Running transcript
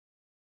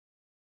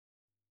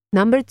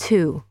Number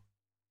 2.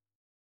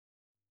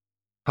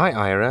 Hi,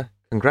 Ira.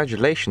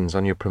 Congratulations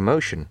on your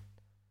promotion.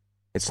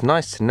 It's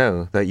nice to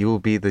know that you will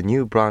be the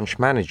new branch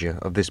manager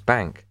of this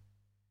bank.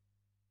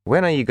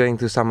 When are you going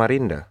to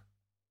Samarinda?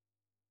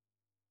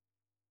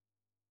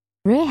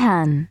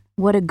 Rehan,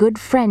 what a good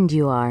friend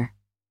you are.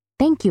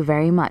 Thank you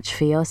very much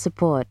for your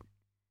support.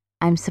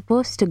 I'm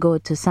supposed to go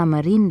to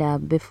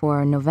Samarinda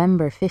before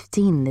November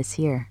 15 this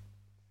year.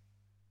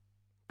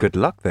 Good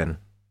luck then.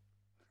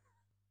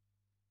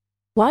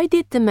 Why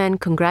did the man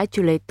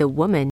congratulate the woman